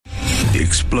the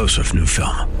explosive new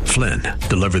film, Flynn,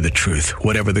 Deliver the Truth,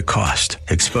 Whatever the Cost,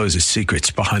 exposes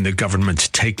secrets behind the government's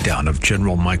takedown of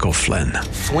General Michael Flynn.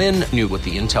 Flynn knew what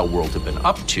the intel world had been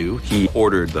up to. He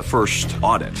ordered the first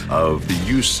audit of the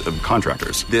use of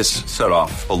contractors. This set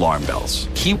off alarm bells.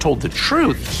 He told the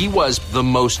truth. He was the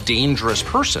most dangerous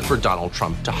person for Donald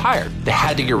Trump to hire. They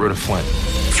had to get rid of Flynn.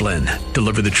 Flynn,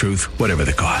 Deliver the Truth, Whatever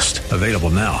the Cost. Available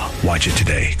now. Watch it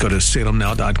today. Go to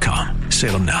salemnow.com.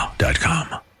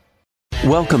 salemnow.com.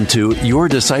 Welcome to Your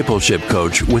Discipleship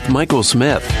Coach with Michael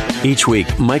Smith. Each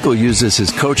week, Michael uses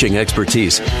his coaching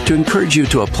expertise to encourage you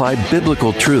to apply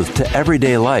biblical truth to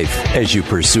everyday life as you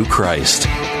pursue Christ.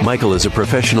 Michael is a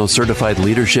professional certified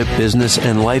leadership, business,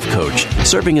 and life coach,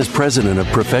 serving as president of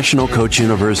Professional Coach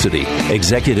University,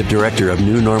 executive director of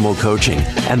New Normal Coaching,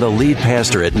 and the lead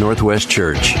pastor at Northwest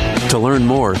Church. To learn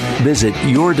more, visit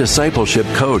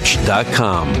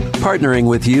yourdiscipleshipcoach.com, partnering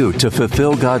with you to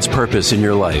fulfill God's purpose in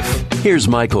your life. Here's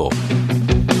Michael.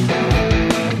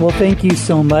 Well, thank you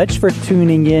so much for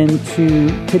tuning in to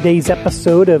today's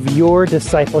episode of Your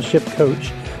Discipleship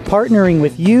Coach, partnering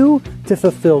with you to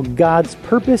fulfill God's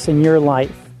purpose in your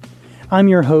life. I'm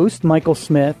your host, Michael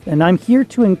Smith, and I'm here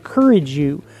to encourage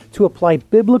you to apply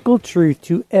biblical truth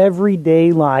to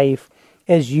everyday life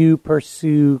as you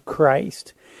pursue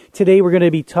Christ. Today, we're going to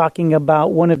be talking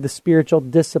about one of the spiritual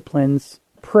disciplines,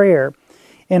 prayer.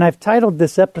 And I've titled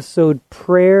this episode,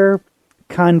 Prayer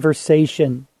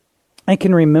Conversation. I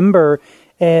can remember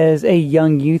as a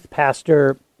young youth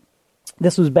pastor,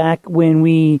 this was back when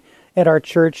we at our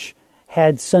church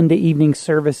had Sunday evening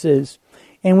services,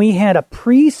 and we had a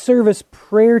pre-service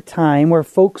prayer time where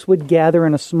folks would gather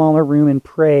in a smaller room and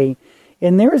pray.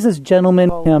 And there was this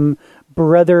gentleman,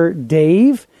 Brother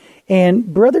Dave,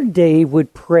 and Brother Dave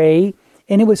would pray,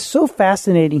 and it was so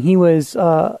fascinating. He was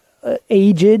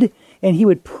aged, and he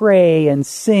would pray and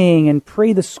sing and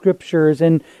pray the scriptures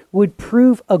and would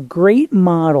prove a great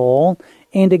model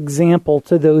and example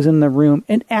to those in the room.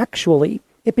 And actually,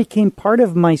 it became part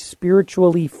of my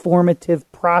spiritually formative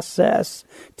process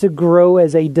to grow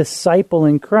as a disciple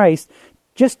in Christ,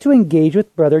 just to engage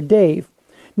with Brother Dave.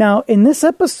 Now, in this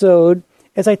episode,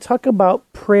 as I talk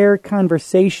about prayer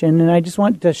conversation, and I just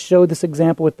want to show this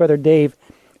example with Brother Dave,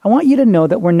 I want you to know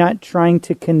that we're not trying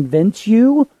to convince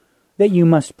you that you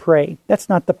must pray. That's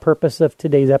not the purpose of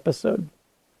today's episode.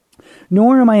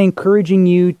 Nor am I encouraging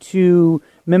you to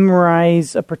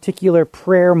memorize a particular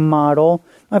prayer model.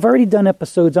 I've already done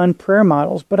episodes on prayer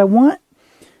models, but I want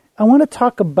to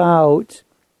talk about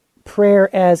prayer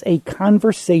as a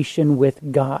conversation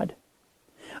with God.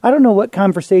 I don't know what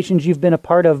conversations you've been a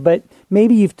part of, but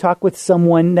maybe you've talked with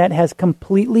someone that has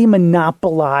completely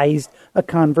monopolized a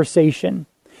conversation.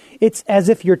 It's as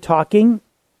if you're talking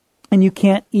and you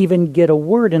can't even get a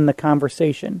word in the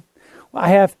conversation.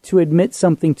 I have to admit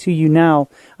something to you now.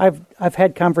 I've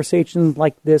had conversations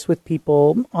like this with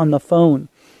people on the phone,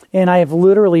 and I have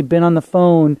literally been on the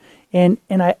phone, and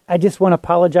I just want to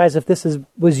apologize if this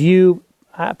was you.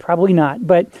 Probably not,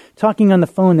 but talking on the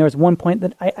phone, there was one point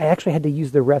that I actually had to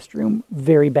use the restroom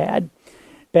very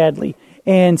badly.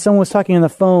 And someone was talking on the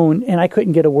phone, and I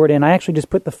couldn't get a word in. I actually just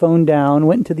put the phone down,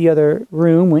 went into the other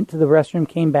room, went to the restroom,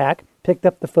 came back, picked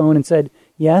up the phone and said,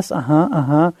 yes,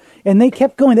 And they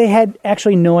kept going. They had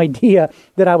actually no idea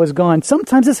that I was gone.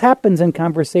 Sometimes this happens in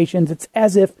conversations. It's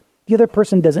as if the other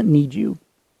person doesn't need you.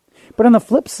 But on the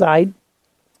flip side,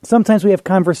 sometimes we have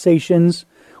conversations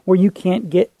where you can't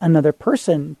get another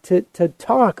person to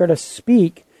talk or to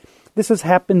speak. This has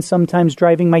happened sometimes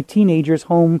driving my teenagers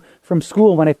home from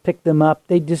school when I pick them up.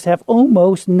 They just have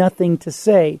almost nothing to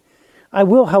say. I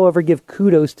will, however, give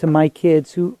kudos to my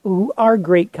kids who are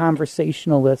great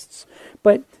conversationalists.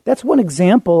 But that's one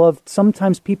example of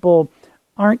sometimes people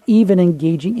aren't even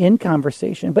engaging in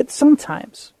conversation. But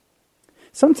sometimes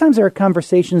there are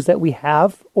conversations that we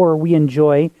have or we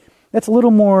enjoy that's a little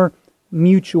more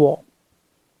mutual,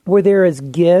 where there is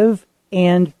give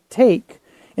and take.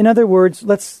 In other words,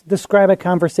 let's describe a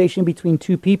conversation between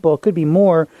two people. It could be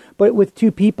more, but with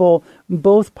two people,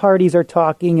 both parties are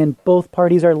talking and both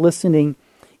parties are listening.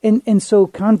 And so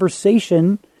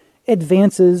conversation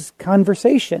advances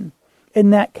conversation,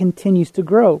 and that continues to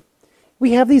grow.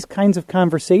 We have these kinds of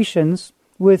conversations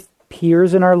with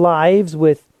peers in our lives,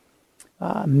 with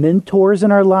mentors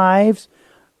in our lives.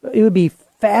 It would be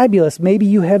fabulous. Maybe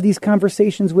you have these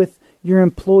conversations with your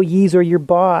employees or your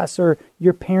boss or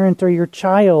your parent or your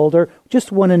child or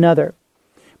just one another.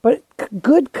 But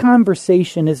good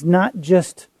conversation is not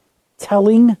just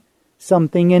telling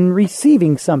something and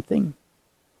receiving something.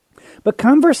 But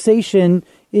conversation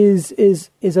is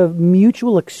a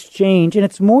mutual exchange, and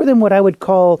it's more than what I would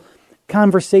call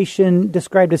conversation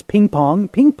described as ping pong.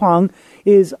 Ping pong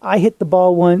is I hit the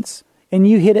ball once and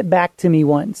you hit it back to me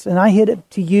once, and I hit it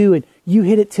to you and you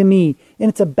hit it to me, and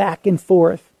it's a back and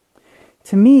forth.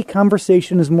 To me,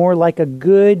 conversation is more like a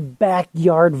good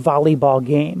backyard volleyball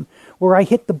game where I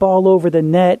hit the ball over the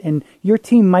net and your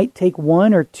team might take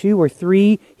 1 or 2 or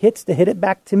 3 hits to hit it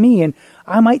back to me. And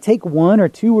I might take 1 or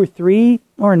 2 or 3,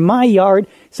 or in my yard,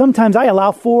 sometimes I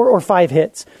allow 4 or 5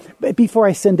 hits before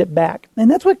I send it back. And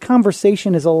that's what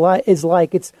conversation is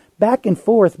like. It's back and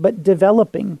forth, but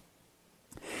developing.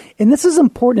 And this is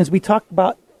important as we talk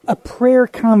about a prayer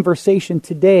conversation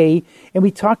today, and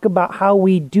we talk about how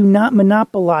we do not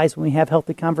monopolize when we have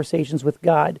healthy conversations with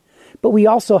God, but we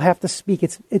also have to speak.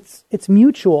 It's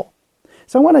mutual.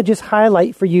 So I want to just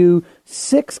highlight for you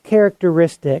 6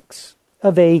 characteristics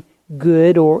of a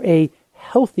good or a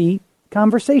healthy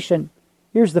conversation.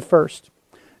 Here's the first.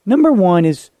 Number 1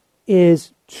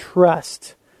 is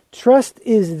trust. Trust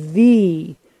is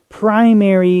the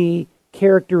primary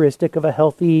characteristic of a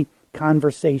healthy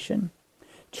conversation.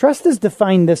 Trust is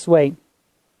defined this way: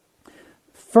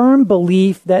 firm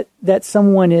belief that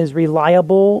someone is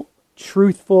reliable,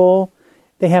 truthful,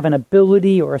 they have an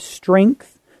ability or a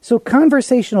strength. So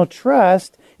conversational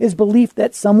trust is belief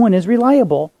that someone is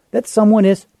reliable, that someone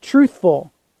is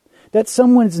truthful, that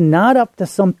someone's not up to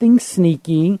something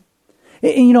sneaky.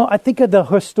 You know, I think of the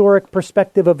historic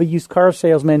perspective of a used car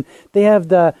salesman. They have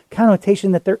the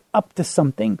connotation that they're up to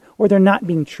something or they're not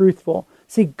being truthful.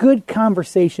 See, good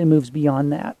conversation moves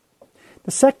beyond that.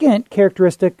 The second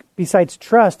characteristic, besides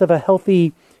trust, of a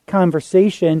healthy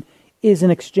conversation is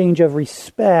an exchange of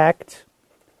respect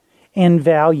and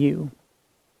value.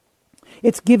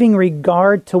 It's giving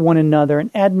regard to one another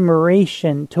and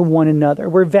admiration to one another,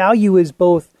 where value is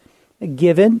both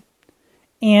given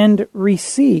and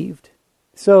received.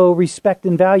 So respect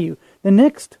and value. The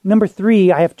next, number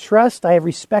 3, I have trust, I have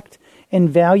respect and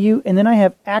value, and then I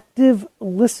have active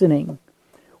listening,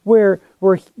 where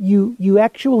you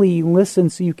actually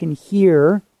listen so you can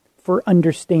hear for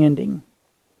understanding.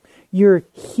 You're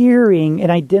hearing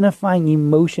and identifying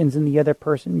emotions in the other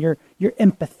person. You're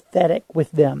empathetic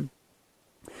with them.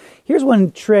 Here's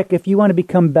one trick if you want to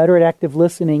become better at active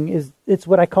listening. It's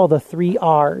what I call the 3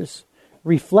 R's.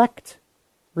 Reflect,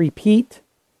 repeat,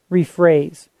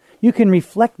 rephrase. You can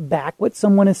reflect back what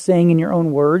someone is saying in your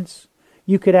own words.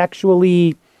 You could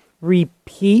actually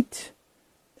repeat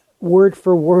word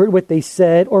for word what they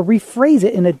said, or rephrase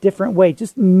it in a different way.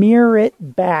 Just mirror it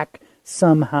back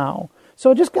somehow. So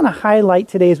I'm just going to highlight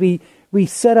today as we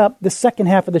set up the second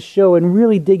half of the show and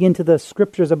really dig into the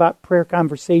scriptures about prayer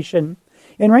conversation.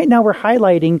 And right now we're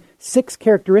highlighting 6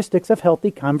 characteristics of healthy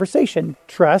conversation: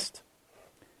 trust,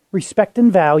 respect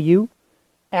and value,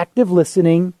 active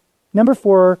listening. Number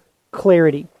 4,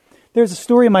 clarity. There's a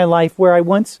story in my life where I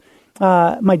once,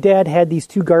 my dad had these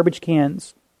 2 garbage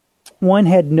cans. One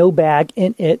had no bag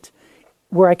in it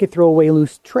where I could throw away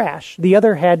loose trash. The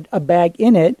other had a bag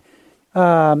in it.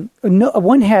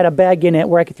 One had a bag in it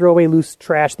where I could throw away loose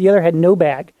trash. The other had no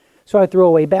bag, so I'd throw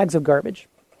away bags of garbage.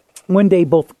 One day,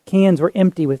 both cans were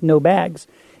empty with no bags,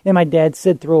 and my dad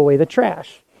said, throw away the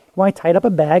trash. Well, I tied up a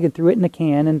bag and threw it in a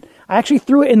can, and I actually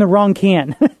threw it in the wrong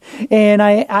can. And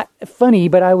funny,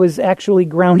 but I was actually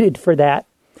grounded for that.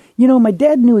 You know, my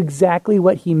dad knew exactly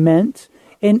what he meant,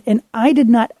 and I did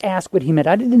not ask what he meant.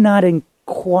 I did not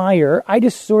inquire. I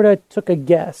just sort of took a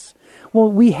guess. Well,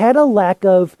 we had a lack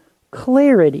of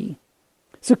clarity.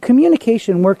 So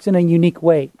communication works in a unique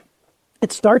way.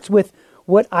 It starts with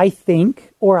what I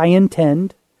think or I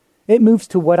intend. It moves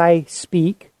to what I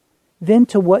speak, then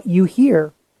to what you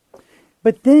hear.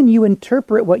 But then you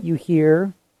interpret what you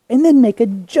hear and then make a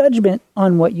judgment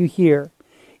on what you hear.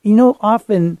 You know,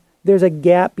 often there's a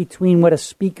gap between what a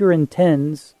speaker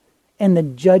intends and the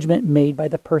judgment made by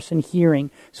the person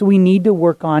hearing. So we need to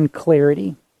work on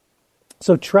clarity.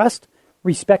 So trust,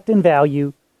 respect and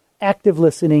value, active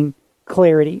listening,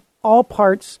 clarity, all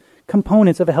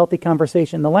components of a healthy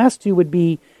conversation. The last 2 would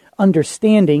be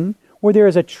understanding, where there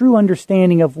is a true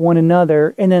understanding of one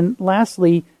another. And then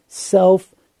lastly,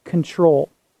 self-control.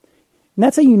 And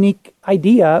that's a unique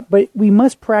idea, but we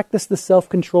must practice the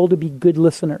self-control to be good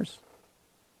listeners.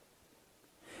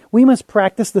 We must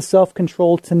practice the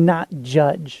self-control to not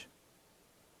judge.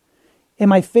 And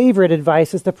my favorite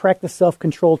advice is to practice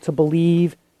self-control to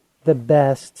believe the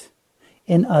best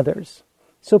in others.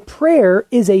 So prayer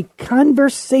is a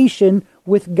conversation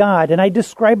with God, and I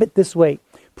describe it this way.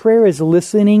 Prayer is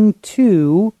listening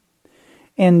to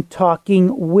and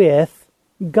talking with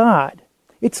God.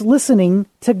 It's listening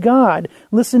to God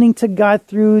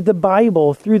through the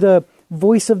Bible, through the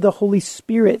voice of the Holy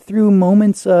Spirit, through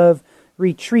moments of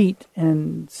retreat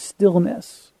and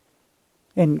stillness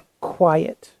and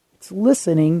quiet. It's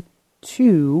listening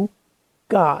to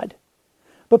God.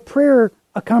 But prayer,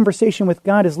 a conversation with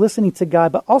God, is listening to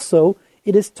God, but also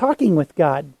it is talking with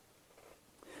God.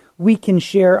 We can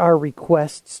share our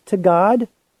requests to God.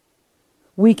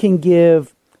 We can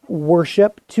give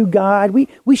worship to God.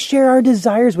 We share our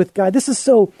desires with God. This is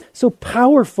so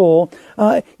powerful.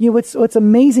 What's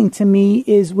amazing to me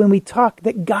is when we talk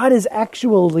that God is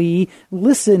actually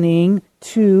listening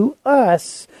to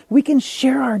us. We can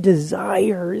share our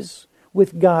desires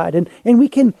with God, and we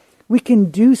can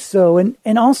do so and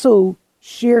also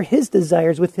share His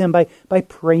desires with Him by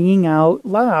praying out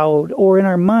loud or in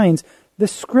our minds the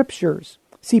Scriptures.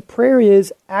 See, prayer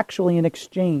is actually an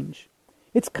exchange.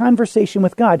 It's conversation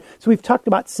with God. So we've talked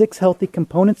about 6 healthy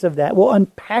components of that. We'll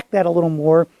unpack that a little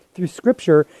more through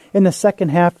Scripture in the second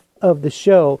half of the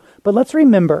show. But let's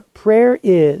remember, prayer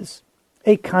is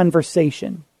a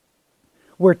conversation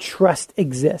where trust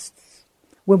exists.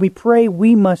 When we pray,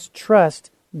 we must trust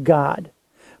God.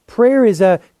 Prayer is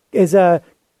a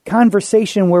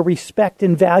conversation where respect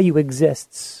and value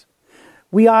exists.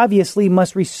 We obviously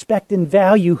must respect and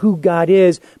value who God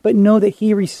is, but know that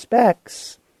He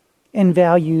respects and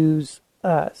values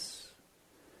us.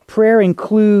 Prayer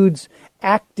includes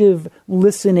active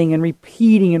listening and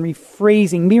repeating and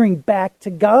rephrasing, mirroring back to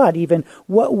God even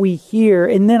what we hear.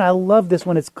 And then I love this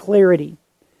one, it's clarity.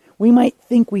 We might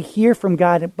think we hear from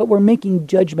God, but we're making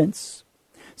judgments.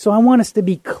 So I want us to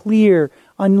be clear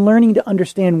on learning to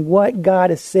understand what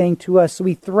God is saying to us, so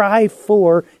we thrive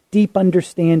for deep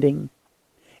understanding.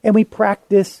 And we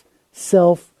practice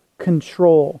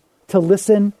self-control, to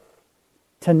listen,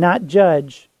 to not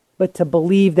judge, but to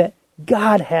believe that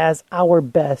God has our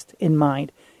best in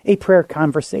mind. A prayer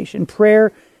conversation.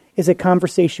 Prayer is a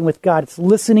conversation with God. It's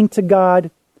listening to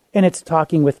God, and it's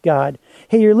talking with God.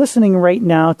 Hey, you're listening right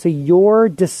now to Your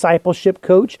Discipleship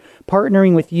Coach,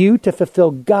 partnering with you to fulfill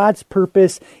God's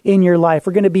purpose in your life.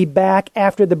 We're going to be back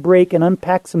after the break and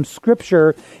unpack some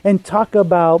Scripture and talk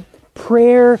about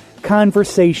prayer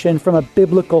conversation from a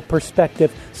biblical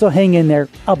perspective. So hang in there.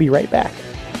 I'll be right back.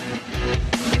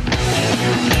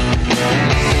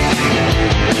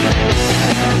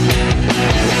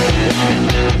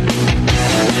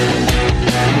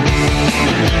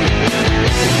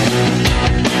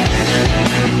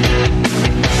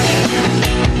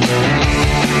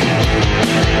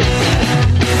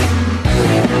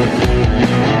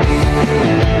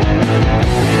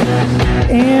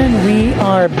 And we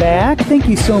are back. Thank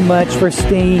you so much for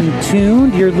staying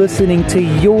tuned. You're listening to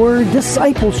Your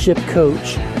Discipleship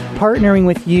Coach, partnering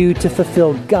with you to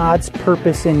fulfill God's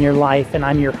purpose in your life. And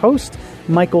I'm your host,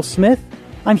 Michael Smith.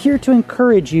 I'm here to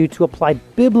encourage you to apply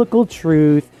biblical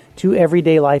truth to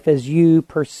everyday life as you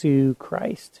pursue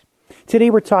Christ. Today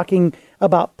we're talking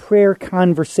about prayer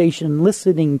conversation,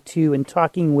 listening to and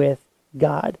talking with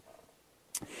God.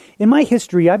 In my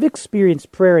history, I've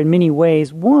experienced prayer in many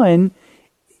ways. One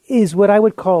is what I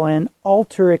would call an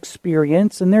altar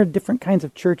experience, and there are different kinds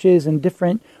of churches and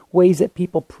different ways that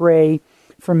people pray.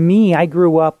 For me, I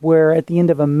grew up where at the end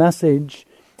of a message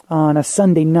on a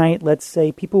Sunday night, let's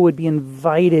say, people would be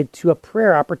invited to a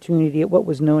prayer opportunity at what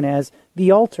was known as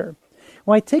the altar.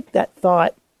 Well, I take that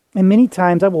thought, and many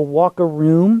times I will walk a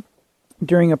room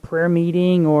during a prayer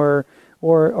meeting or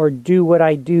do what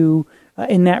I do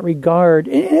in that regard.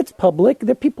 And it's public,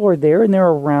 the people are there and they're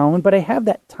around, but I have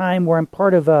that time where I'm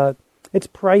part of it's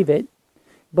private,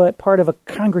 but part of a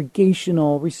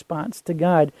congregational response to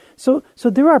God. So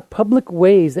there are public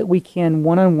ways that we can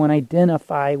one-on-one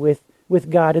identify with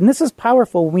God. And this is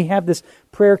powerful when we have this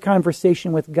prayer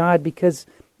conversation with God, because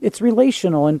it's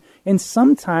relational. And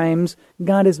sometimes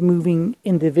God is moving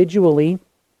individually,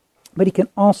 but He can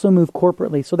also move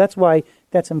corporately. So that's why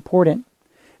that's important.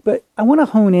 But I want to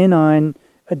hone in on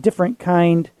a different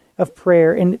kind of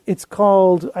prayer, and it's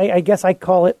called, I guess I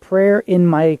call it prayer in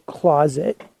my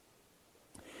closet.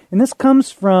 And this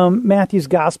comes from Matthew's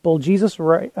Gospel. Jesus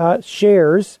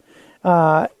shares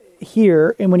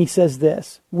here, and when He says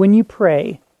this, when you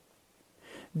pray,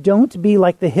 don't be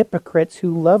like the hypocrites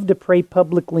who love to pray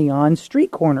publicly on street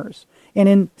corners and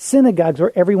in synagogues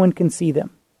where everyone can see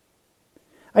them.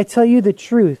 I tell you the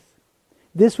truth,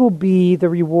 this will be the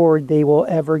reward they will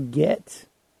ever get.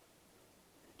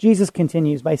 Jesus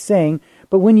continues by saying,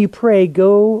 but when you pray,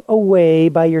 go away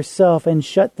by yourself and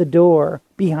shut the door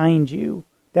behind you.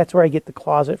 That's where I get the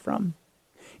closet from.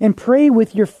 And pray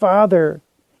with your Father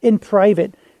in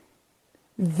private.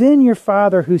 Then your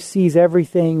Father who sees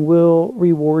everything will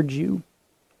reward you.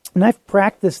 And I've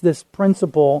practiced this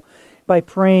principle by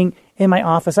praying in my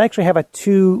office. I actually have a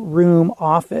 2-room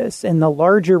office, and the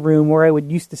larger room where I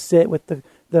would used to sit with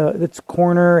its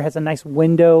corner has a nice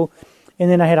window,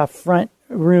 and then I had a front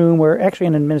room where actually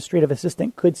an administrative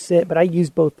assistant could sit, but I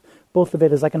used both of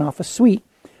it as like an office suite.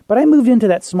 But I moved into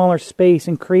that smaller space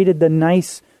and created the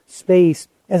nice space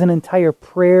as an entire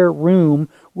prayer room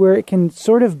where it can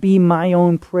sort of be my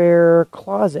own prayer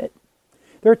closet.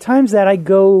 There are times that I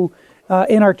go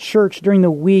in our church during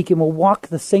the week and we'll walk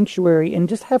the sanctuary and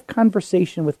just have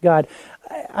conversation with God.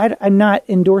 I'm not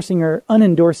endorsing or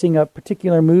unendorsing a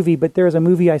particular movie, but there is a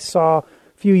movie I saw a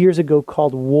few years ago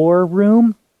called War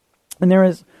Room. And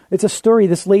it's a story.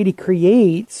 This lady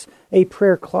creates a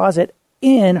prayer closet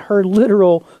in her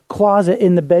literal closet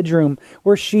in the bedroom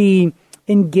where she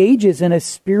engages in a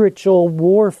spiritual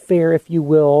warfare, if you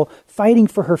will, fighting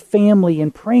for her family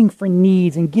and praying for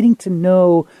needs and getting to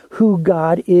know who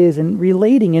God is and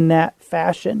relating in that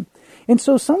fashion. And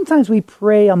so sometimes we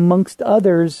pray amongst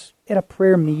others at a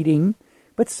prayer meeting,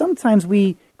 but sometimes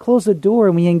we close the door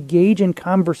and we engage in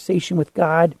conversation with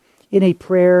God in a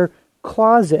prayer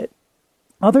closet.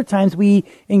 Other times we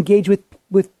engage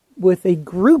with a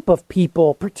group of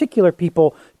people, particular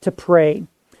people, to pray.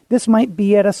 This might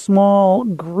be at a small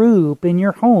group in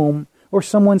your home or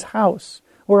someone's house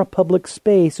or a public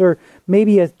space, or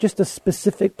maybe just a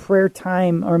specific prayer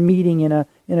time or meeting in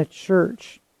a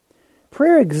church.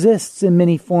 Prayer exists in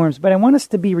many forms, but I want us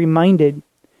to be reminded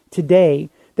today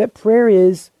that prayer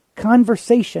is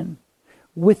conversation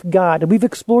with God. And we've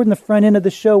explored in the front end of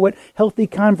the show what healthy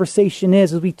conversation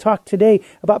is. As we talk today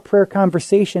about prayer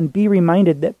conversation, be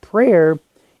reminded that prayer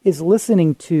is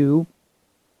listening to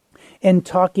and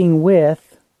talking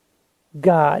with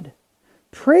God.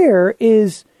 Prayer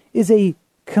is a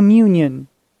communion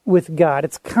with God.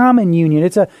 It's common union.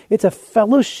 It's a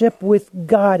fellowship with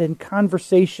God and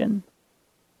conversation.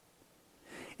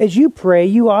 As you pray,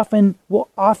 you often will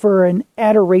offer an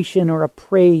adoration or a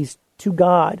praise to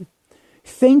God,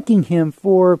 thanking Him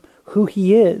for who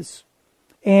He is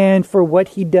and for what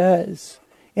He does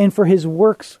and for His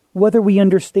works, whether we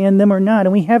understand them or not.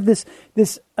 And we have this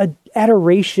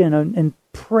adoration and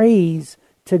praise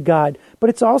to God. But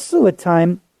it's also a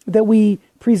time that we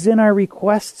present our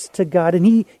requests to God, and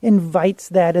He invites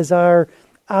that as our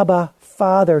Abba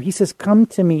Father. He says, come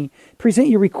to me, present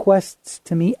your requests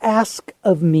to me, ask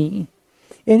of me.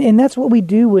 And that's what we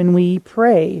do when we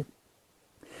pray.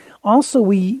 Also,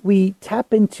 we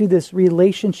tap into this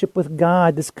relationship with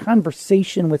God, this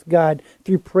conversation with God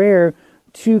through prayer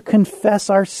to confess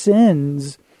our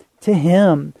sins to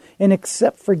Him and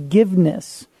accept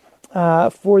forgiveness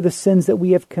for the sins that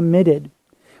we have committed.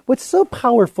 What's so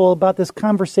powerful about this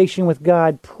conversation with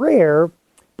God, prayer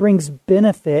brings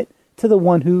benefit to the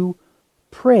one who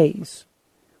prays.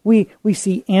 We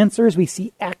see answers, we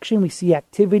see action, we see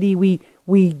activity,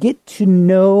 we get to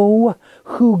know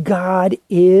who God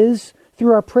is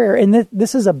through our prayer. And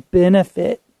this is a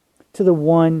benefit to the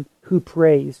one who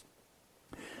prays.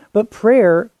 But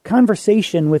prayer,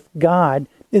 conversation with God,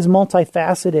 is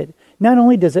multifaceted. Not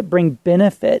only does it bring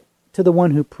benefit to the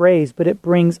one who prays, but it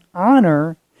brings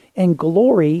honor and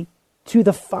glory to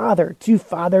the Father, to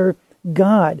Father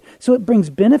God. So it brings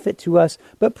benefit to us,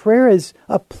 but prayer is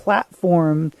a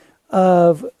platform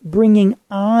of bringing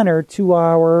honor to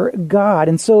our God.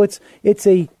 And so it's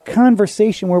a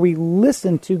conversation where we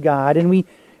listen to God and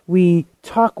we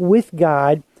talk with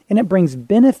God, and it brings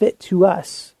benefit to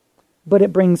us, but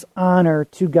it brings honor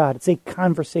to God. It's a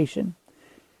conversation.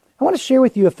 I want to share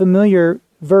with you a familiar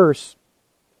verse.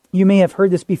 You may have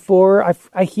heard this before.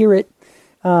 I hear it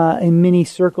in many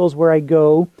circles where I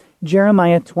go.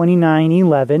 Jeremiah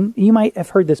 29:11. You might have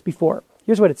heard this before.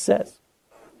 Here's what it says.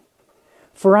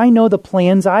 For I know the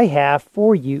plans I have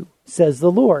for you, says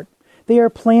the Lord. They are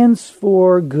plans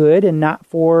for good and not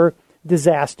for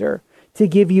disaster, to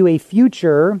give you a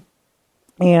future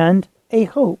and a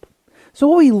hope. So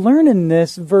what we learn in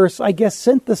this verse, I guess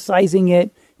synthesizing it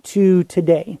to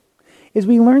today, is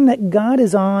we learn that God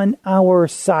is on our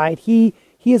side. He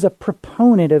is a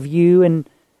proponent of you and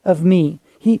of me.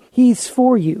 He's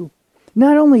for you.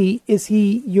 Not only is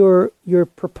He your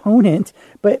proponent,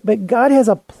 but God has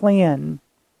a plan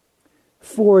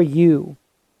for you.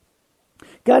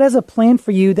 God has a plan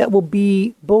for you that will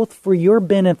be both for your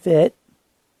benefit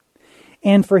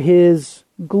and for His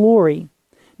glory.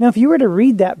 Now, if you were to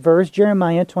read that verse,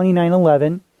 Jeremiah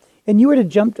 29:11, and you were to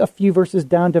jump a few verses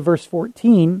down to verse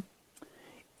 14,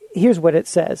 here's what it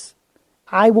says.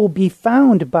 I will be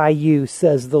found by you,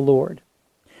 says the Lord.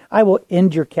 I will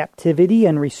end your captivity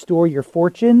and restore your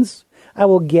fortunes. I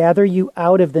will gather you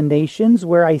out of the nations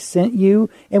where I sent you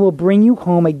and will bring you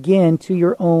home again to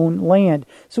your own land.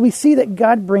 So we see that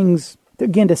God brings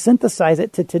Again, to synthesize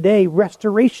it to today,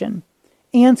 restoration,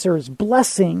 answers,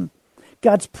 blessing,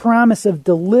 God's promise of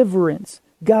deliverance.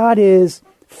 God is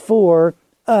for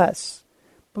us.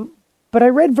 But I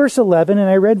read verse 11 and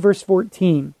I read verse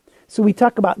 14. So we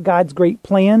talk about God's great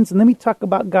plans, and then we talk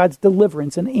about God's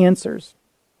deliverance and answers.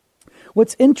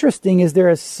 What's interesting is there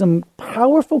is some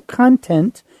powerful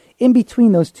content in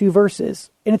between those two verses,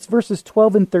 and it's verses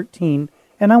 12 and 13,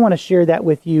 and I want to share that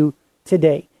with you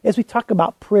today as we talk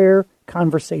about prayer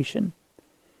conversation.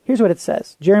 Here's what it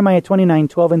says, Jeremiah 29,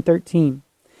 12 and 13.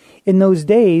 In those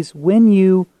days, when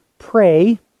you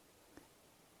pray,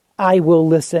 I will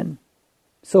listen.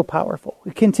 So powerful.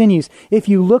 It continues, if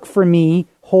you look for me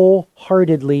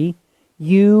wholeheartedly,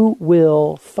 you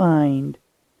will find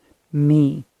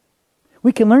me.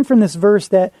 We can learn from this verse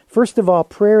that, first of all,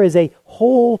 prayer is a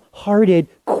wholehearted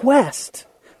quest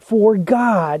for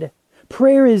God.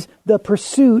 Prayer is the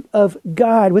pursuit of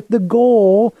God with the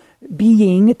goal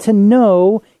being to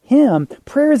know Him.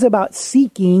 Prayer is about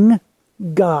seeking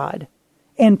God,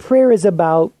 and prayer is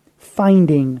about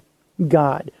finding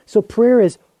God. So prayer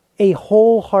is a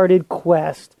wholehearted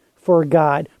quest for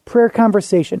God. Prayer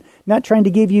conversation, not trying to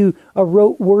give you a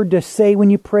rote word to say when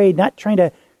you pray, not trying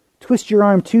to twist your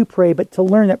arm to pray, but to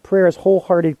learn that prayer is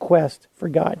wholehearted quest for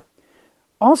God.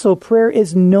 Also, prayer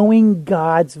is knowing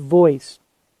God's voice.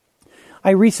 I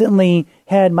recently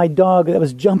had my dog that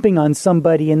was jumping on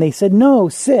somebody, and they said, no,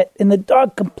 sit, and the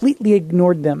dog completely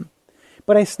ignored them.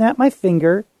 But I snapped my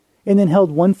finger and then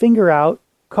held one finger out,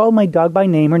 called my dog by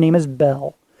name. Her name is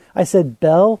Belle. I said,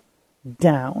 Belle,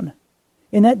 down.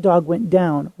 And that dog went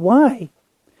down. Why?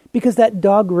 Because that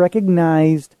dog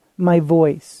recognized my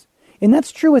voice. And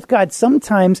that's true with God.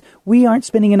 Sometimes we aren't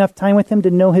spending enough time with Him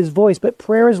to know His voice, but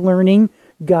prayer is learning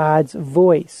God's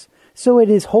voice. So it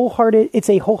is wholehearted. It's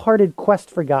a wholehearted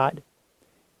quest for God.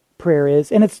 Prayer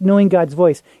is, and it's knowing God's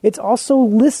voice. It's also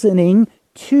listening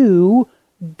to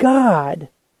God.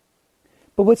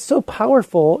 But what's so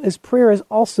powerful is prayer is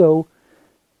also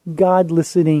God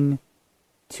listening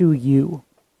to you.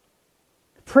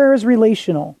 Prayer is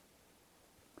relational.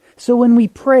 So when we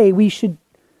pray, we should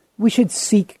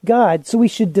seek God. So we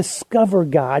should discover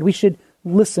God. We should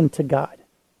listen to God.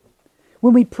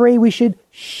 When we pray, we should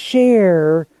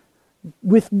share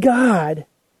with God.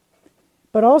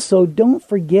 But also, don't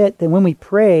forget that when we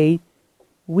pray,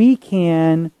 we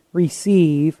can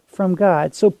receive from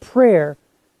God. So prayer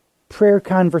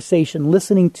conversation,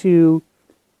 listening to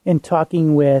and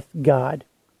talking with God.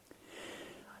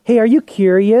 Hey, are you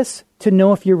curious to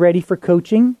know if you're ready for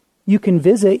coaching? You can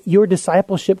visit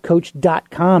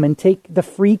yourdiscipleshipcoach.com and take the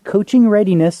free coaching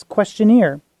readiness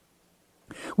questionnaire.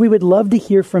 We would love to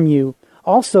hear from you.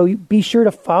 Also, be sure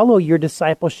to follow Your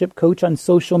Discipleship Coach on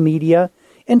social media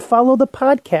and follow the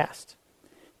podcast.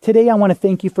 Today, I want to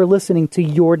thank you for listening to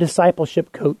Your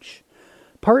Discipleship Coach,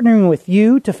 partnering with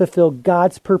you to fulfill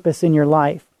God's purpose in your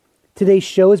life. Today's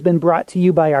show has been brought to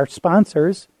you by our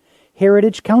sponsors,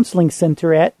 Heritage Counseling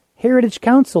Center at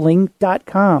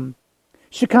heritagecounseling.com,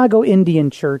 Chicago Indian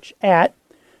Church at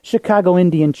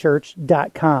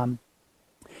chicagoindianchurch.com.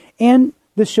 And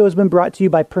this show has been brought to you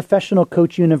by Professional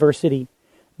Coach University.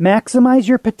 Maximize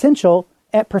your potential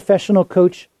at Professional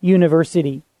Coach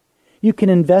University. You can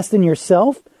invest in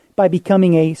yourself by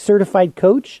becoming a certified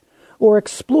coach or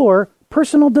explore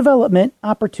personal development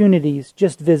opportunities.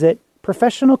 Just visit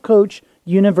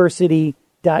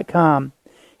professionalcoachuniversity.com.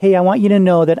 Hey, I want you to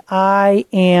know that I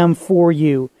am for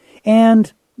you,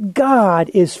 and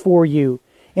God is for you.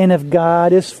 And if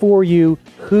God is for you,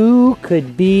 who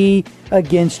could be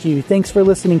against you? Thanks for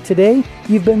listening today.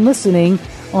 You've been listening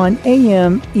on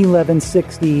AM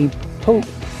 1160, Hope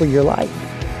for Your Life.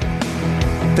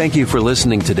 Thank you for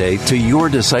listening today to Your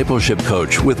Discipleship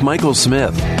Coach with Michael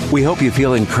Smith. We hope you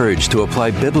feel encouraged to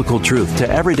apply biblical truth to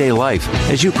everyday life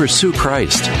as you pursue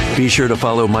Christ. Be sure to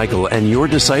follow Michael and Your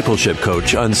Discipleship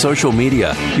Coach on social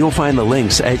media. You'll find the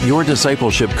links at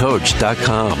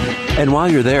yourdiscipleshipcoach.com. And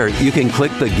while you're there, you can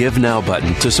click the Give Now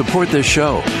button to support this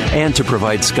show and to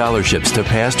provide scholarships to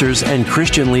pastors and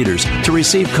Christian leaders to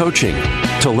receive coaching.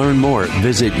 To learn more,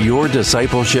 visit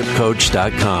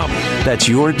yourdiscipleshipcoach.com. That's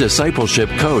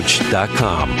yourdiscipleshipcoach.com.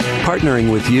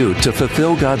 Partnering with you to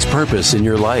fulfill God's purpose in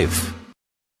your life.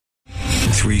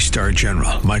 3-star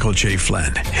General Michael J.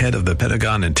 Flynn, head of the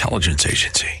Pentagon Intelligence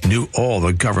Agency, knew all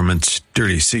the government's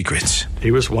dirty secrets.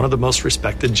 He was one of the most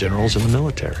respected generals in the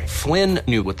military. Flynn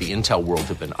knew what the intel world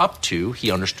had been up to.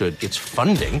 He understood its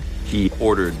funding. He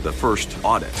ordered the first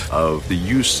audit of the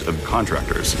use of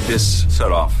contractors. This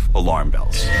set off alarm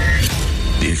bells.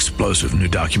 The explosive new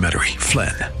documentary,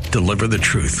 Flynn, Deliver the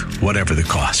Truth, Whatever the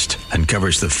Cost,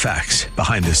 uncovers the facts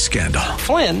behind this scandal.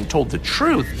 Flynn told the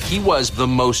truth. He was the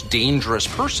most dangerous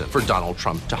person for Donald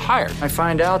Trump to hire. I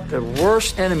find out the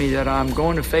worst enemy that I'm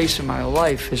going to face in my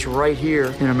life is right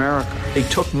here in America. They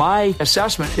took my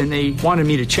assessment and they wanted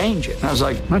me to change it. And I was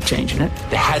like, I'm not changing it.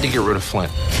 They had to get rid of Flynn.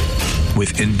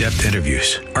 With in-depth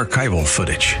interviews, archival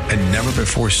footage, and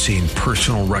never-before-seen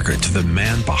personal records of the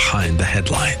man behind the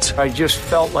headlines. I just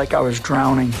felt like I was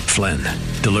drowning. Flynn,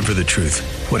 Deliver the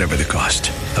Truth, Whatever the Cost.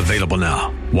 Available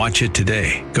now. Watch it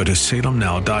today. Go to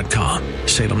salemnow.com.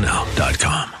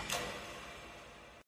 salemnow.com.